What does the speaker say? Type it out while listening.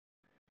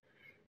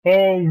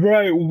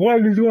Alright,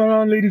 what is going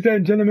on, ladies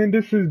and gentlemen?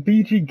 This is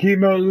BG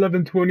Gamer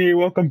 1128.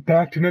 Welcome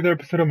back to another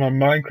episode of my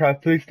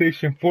Minecraft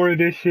PlayStation 4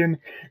 edition.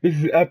 This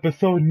is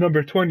episode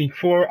number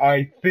 24,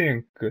 I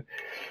think.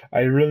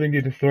 I really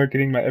need to start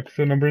getting my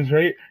episode numbers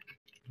right.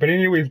 But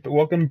anyways,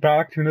 welcome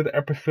back to another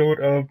episode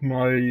of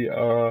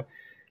my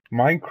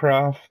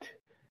Minecraft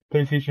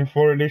PlayStation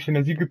 4 edition.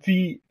 As you can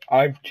see,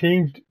 I've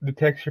changed the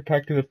texture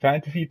pack to the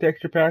fantasy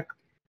texture pack.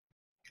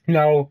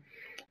 Now,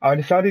 I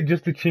decided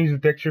just to change the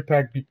texture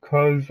pack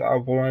because I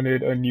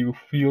wanted a new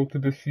feel to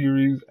the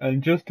series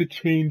and just to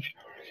change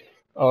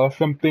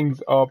some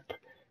things up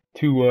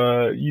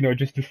to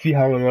just to see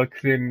how it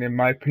looks. And in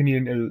my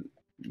opinion,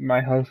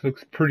 my house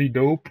looks pretty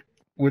dope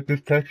with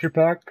this texture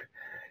pack.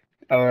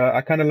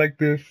 I kind of like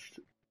this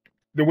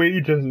the way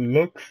it just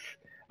looks.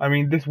 I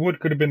mean, this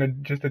wood could have been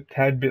just a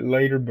tad bit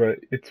lighter, but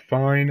it's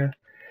fine.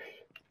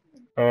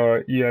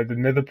 Yeah, the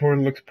nether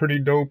portal looks pretty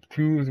dope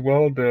too as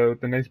well. The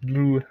nice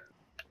blue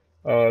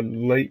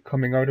light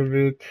coming out of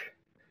it.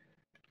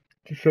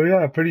 So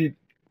yeah, pretty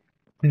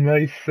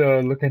nice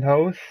looking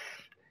house.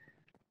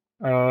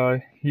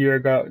 Here I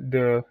got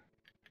the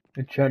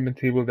enchantment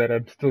table that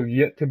I'm still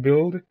yet to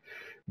build,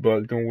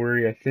 but don't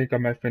worry, I think I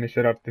might finish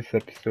it up this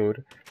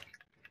episode.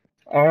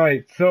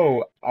 Alright,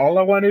 so all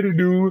I wanted to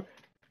do,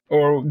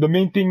 or the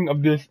main thing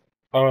of this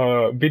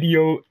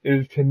video,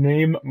 is to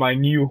name my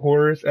new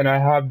horse, and I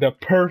have the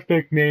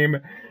perfect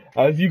name.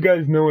 As you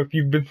guys know, if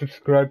you've been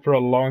subscribed for a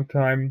long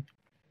time,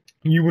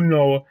 you will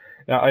know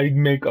that I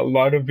make a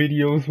lot of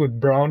videos with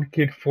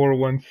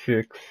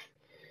BrownKid416.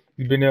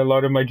 He's been in a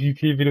lot of my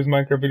GTA videos,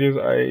 Minecraft videos.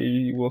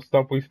 I will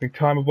stop wasting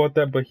time about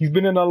that, but he's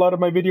been in a lot of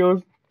my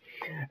videos,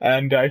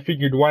 and I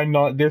figured why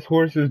not? This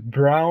horse is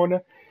brown,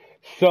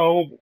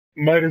 so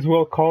might as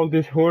well call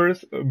this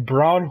horse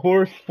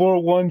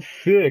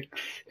BrownHorse416.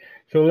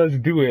 So let's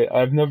do it.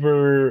 I've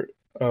never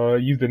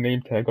used a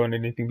name tag on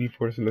anything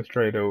before, so let's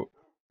try it out.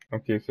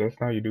 Okay, so that's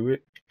how you do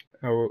it.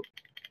 Oh,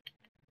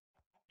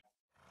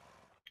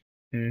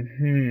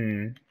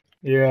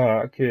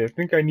 yeah, okay, I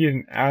think I need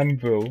an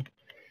anvil.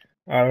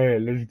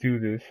 Alright, let's do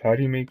this. How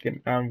do you make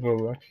an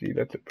anvil? Actually,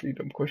 that's a pretty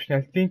dumb question.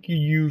 I think you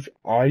use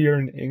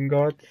iron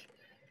ingots.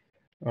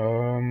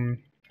 I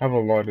have a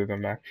lot of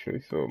them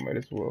actually, so might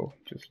as well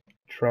just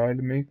try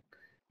to make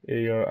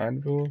a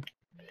anvil.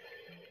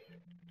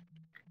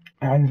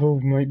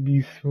 Anvil might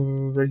be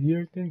right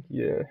here, I think.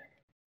 Yeah.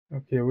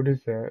 Okay, what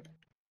is that?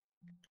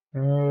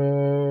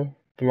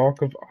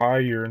 Block of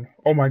iron.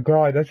 Oh my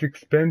god, that's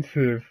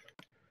expensive.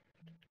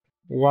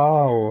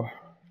 Wow.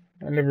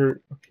 I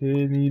never.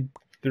 Okay, need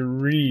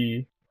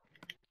 3.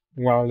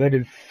 Wow, that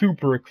is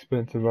super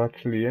expensive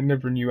actually. I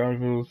never knew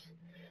anvils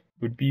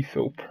would be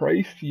so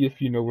pricey,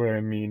 if you know what I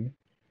mean.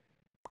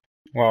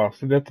 Wow,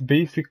 so that's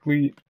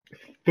basically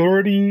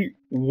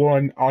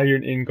 31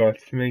 iron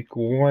ingots to make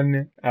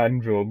 1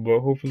 anvil, but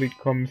hopefully it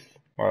comes,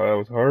 wow, that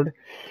was hard.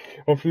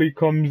 Hopefully it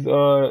comes,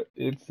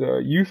 it's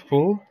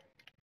useful.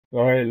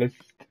 Alright, let's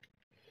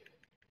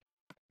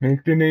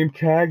make the name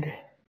tag.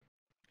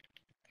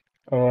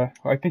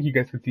 I think you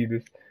guys can see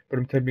this, but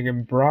I'm typing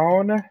in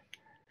Brown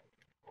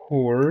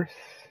Horse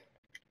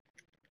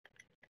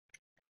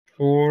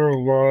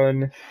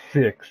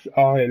 416.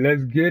 Alright,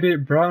 let's get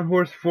it. Brown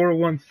Horse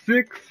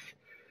 416.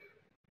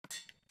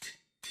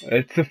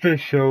 It's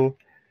official.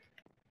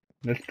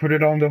 Let's put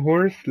it on the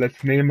horse.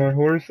 Let's name our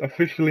horse.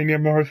 Officially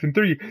name our horse in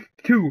 3,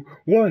 2,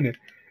 1.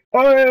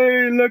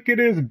 Hey, look at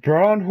this.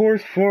 Brown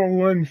Horse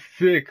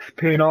 416.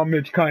 Paying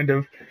homage kind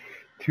of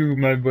to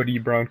my buddy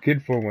Brown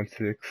Kid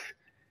 416.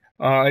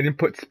 I didn't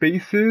put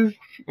spaces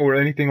or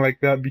anything like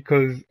that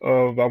because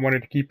of I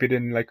wanted to keep it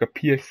in like a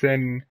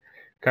PSN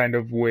kind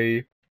of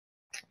way.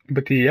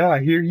 But yeah,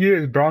 here he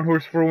is. Brown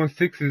Horse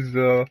 416 is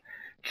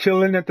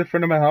chilling at the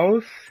front of my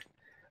house.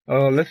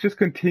 Let's just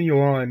continue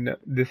on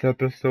this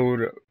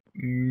episode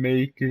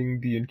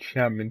making the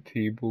enchantment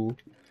table,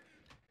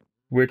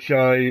 which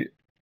to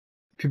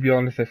be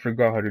honest, I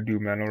forgot how to do,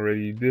 man,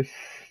 already. This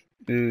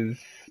is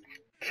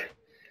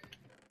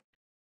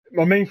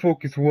my main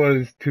focus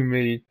was to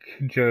make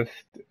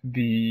just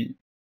the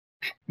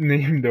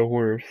name the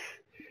horse.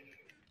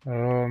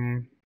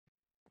 Alright,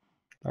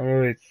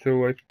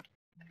 so I'm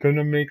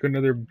gonna make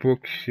another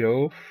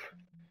bookshelf.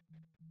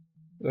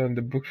 And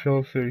the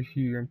bookshelves are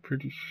here, I'm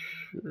pretty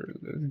sure.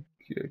 Let's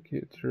get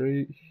okay, it's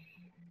right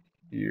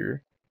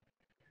here.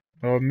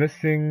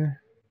 Missing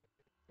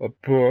a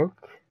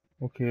book.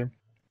 Okay,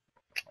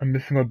 I'm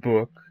missing a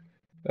book.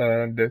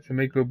 And to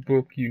make a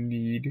book, you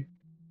need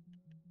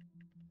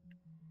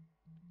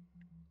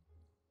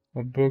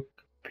a book,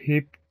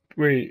 paper.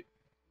 Wait.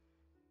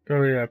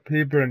 Oh yeah,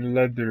 paper and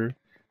leather.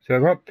 So I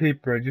got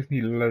paper. I just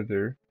need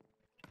leather.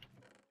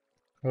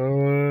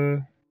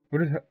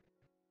 What is that?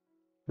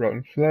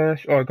 Rotten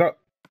flesh. Oh, I got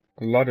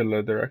a lot of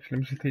leather. Actually, let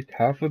me just take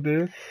half of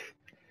this.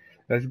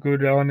 Let's go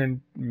down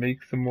and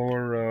make some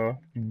more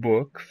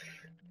books.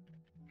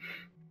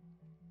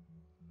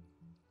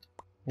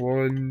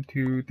 1,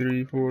 2,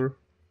 3, 4.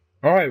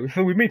 Alright,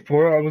 so we made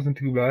 4. That wasn't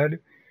too bad.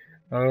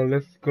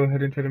 Let's go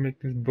ahead and try to make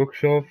this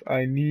bookshelf.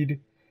 I need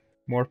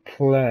more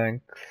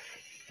planks.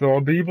 So I'll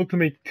be able to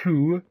make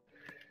 2,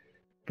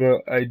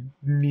 but I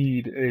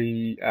need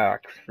a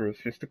axe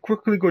first, just to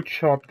quickly go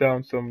chop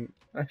down some.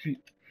 Actually,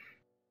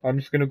 I'm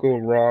just gonna go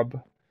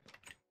rob,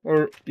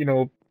 or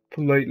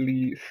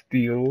politely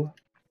steal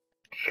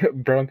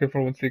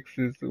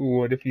BrownHorse416's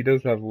wood if he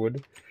does have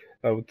wood.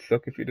 That would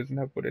suck if he doesn't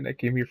have wood, and I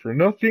came here for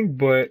nothing.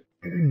 But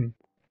I'm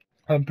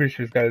pretty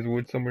sure this guy has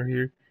wood somewhere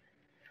here.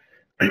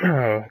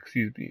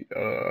 Excuse me.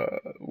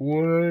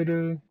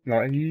 Wood,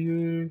 not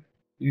here.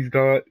 He's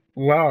got,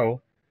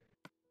 wow.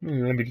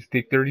 Let me just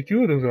take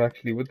 32 of those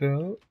actually. What the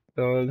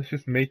hell? Let's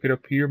just make it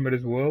up here, might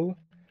as well.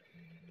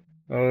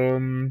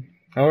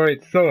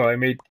 Alright, so I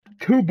made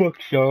 2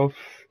 bookshelves.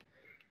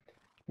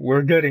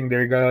 We're getting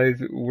there,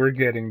 guys. We're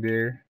getting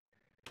there.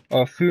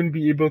 I'll soon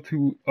be able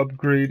to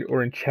upgrade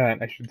or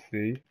enchant, I should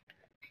say,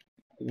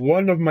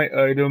 one of my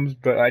items,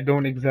 but I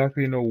don't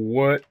exactly know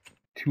what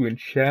to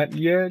enchant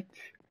yet.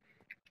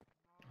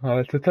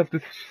 It's a tough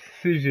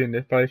decision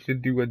if I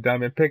should do a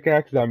diamond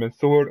pickaxe, diamond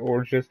sword,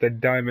 or just a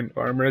diamond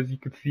armor. As you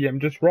can see, I'm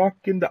just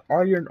rocking the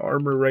iron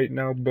armor right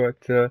now, but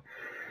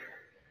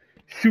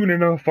soon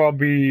enough I'll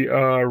be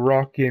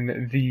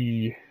rocking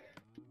the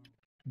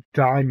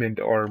diamond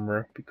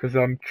armor because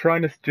I'm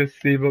trying to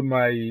just save up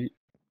my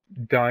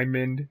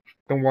diamond.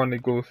 Don't want to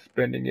go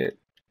spending it,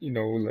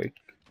 like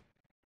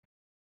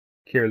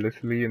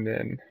carelessly and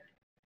then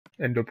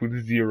end up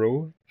with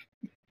 0.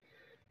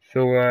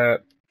 So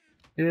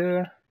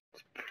yeah,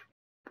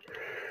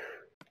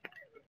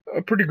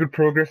 a pretty good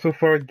progress so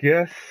far, I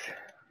guess.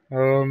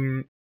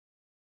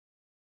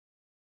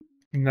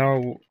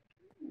 Now,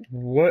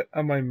 what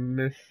am I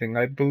missing?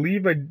 I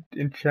believe I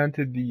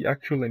enchanted the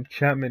actual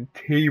enchantment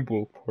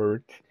table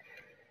part,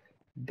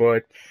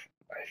 but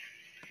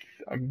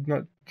I'm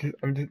not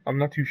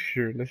too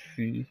sure. Let's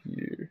see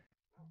here.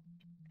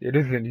 It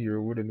isn't here.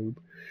 What a noob.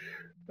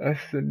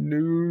 That's a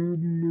noob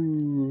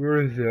move.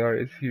 Where is it?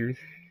 Alright, it's here. It's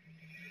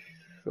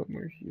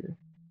somewhere here.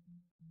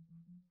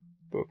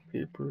 Book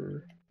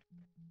paper.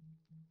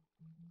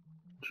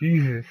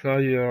 Jesus, all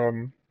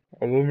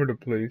over the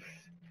place.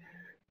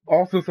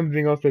 Also,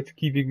 something else that's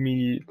keeping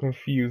me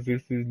confused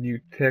is this new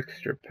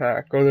texture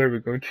pack. Oh, there we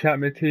go.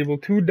 Enchantment table,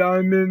 2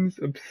 diamonds,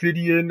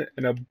 obsidian,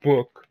 and a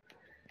book.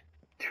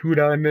 2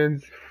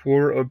 diamonds,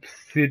 4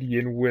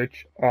 obsidian,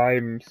 which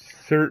I'm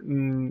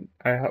certain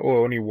I have.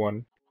 Oh, only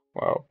 1.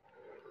 Wow.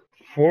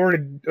 4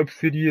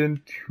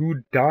 obsidian,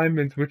 2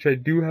 diamonds, which I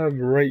do have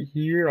right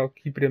here. I'll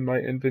keep it in my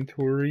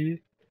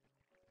inventory.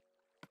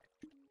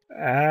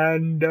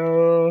 And,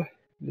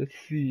 let's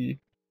see.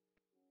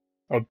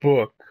 A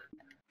book,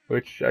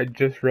 which I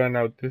just ran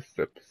out this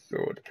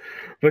episode.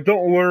 But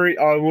don't worry,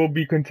 I will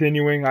be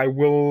continuing. I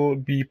will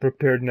be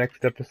prepared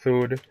next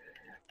episode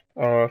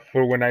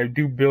for when I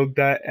do build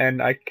that,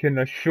 and I can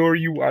assure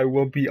you I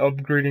will be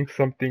upgrading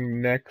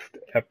something next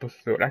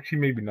episode. Actually,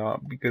 maybe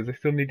not, because I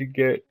still need to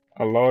get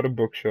a lot of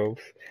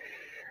bookshelves.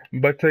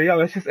 But yeah,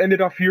 let's just end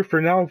it off here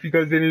for now. If you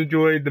guys did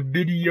enjoy the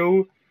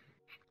video,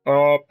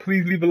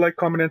 please leave a like,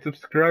 comment, and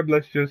subscribe.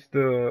 Let's just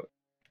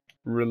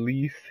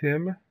release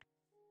him.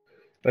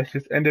 Let's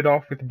just end it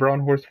off with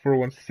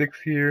BrownHorse416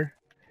 here.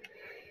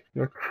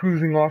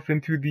 Cruising off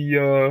into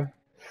the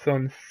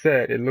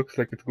sunset. It looks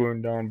like it's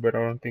going down, but I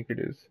don't think it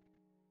is.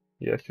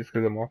 Yeah, it's just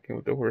because I'm walking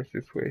with the horse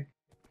this way.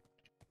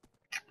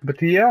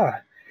 But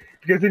yeah,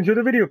 if you guys enjoyed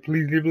the video,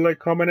 please leave a like,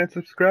 comment, and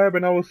subscribe,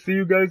 and I will see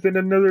you guys in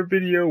another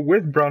video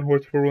with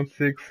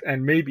BrownHorse416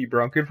 and maybe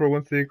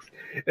BrownKid416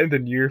 in the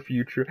near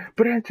future.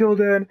 But until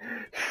then,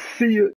 see you.